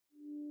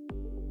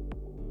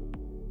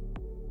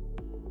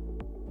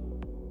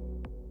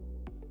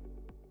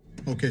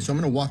Okay, so I'm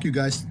going to walk you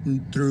guys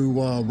through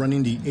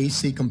running the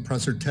AC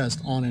compressor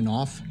test on and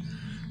off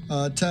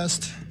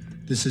test.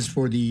 This is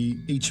for the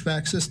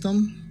HVAC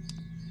system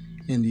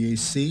and the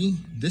AC.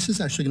 This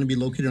is actually going to be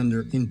located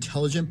under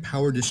Intelligent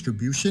Power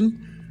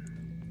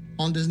Distribution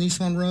on this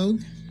Nissan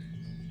Rogue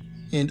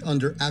and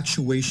under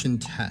Actuation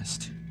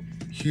Test.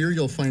 Here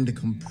you'll find the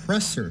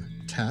compressor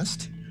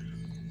test.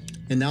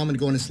 And now I'm going to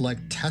go in and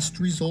select Test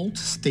Result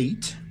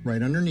State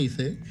right underneath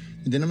it.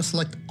 And then I'm going to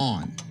select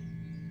On.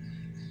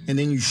 And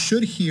then you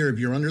should hear, if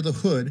you're under the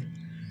hood,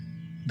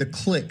 the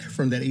click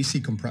from that AC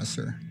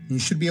compressor. And you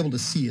should be able to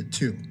see it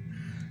too.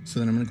 So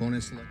then I'm going to go in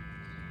and select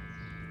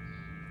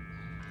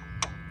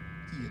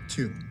see it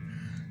too.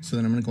 So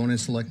then I'm going to go in and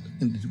select,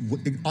 and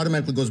it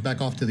automatically goes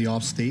back off to the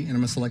off state, and I'm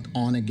going to select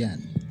On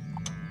again.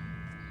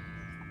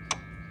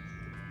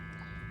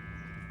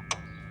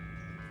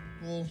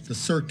 The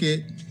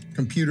circuit,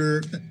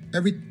 computer,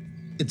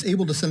 it's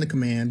able to send a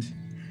command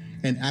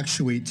and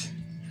actuate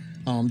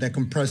that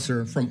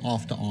compressor from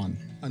off to on.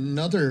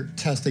 Another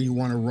test that you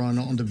want to run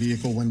on the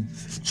vehicle when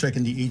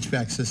checking the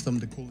HVAC system,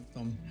 the cooling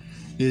system,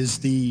 is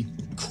the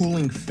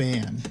cooling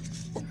fan.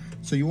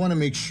 So you want to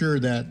make sure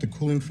that the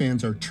cooling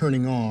fans are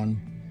turning on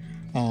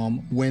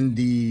when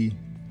the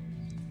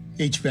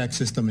HVAC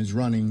system is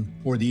running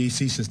or the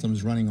AC system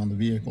is running on the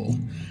vehicle.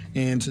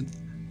 And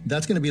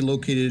that's going to be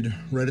located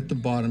right at the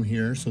bottom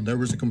here. So there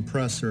was a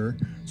compressor.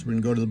 So we're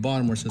going to go to the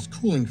bottom where it says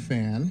cooling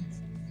fan.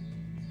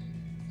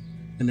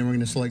 And then we're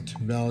going to select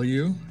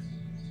value.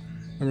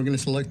 And we're going to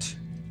select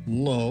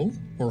low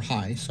or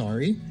high,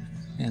 sorry,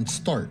 and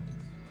start.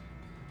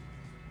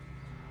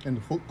 And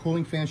the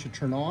cooling fan should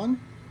turn on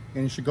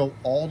and it should go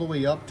all the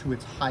way up to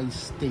its high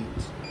state. And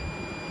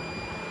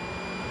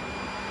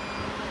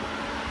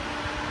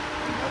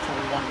that's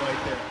what we want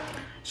right there.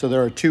 So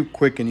there are two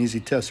quick and easy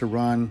tests to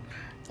run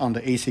on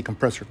the AC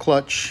compressor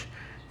clutch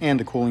and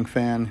the cooling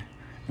fan.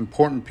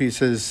 Important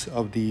pieces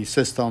of the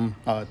system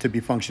to be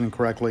functioning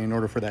correctly in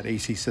order for that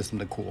AC system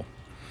to cool.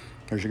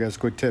 There's your guys'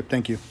 quick tip.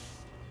 Thank you.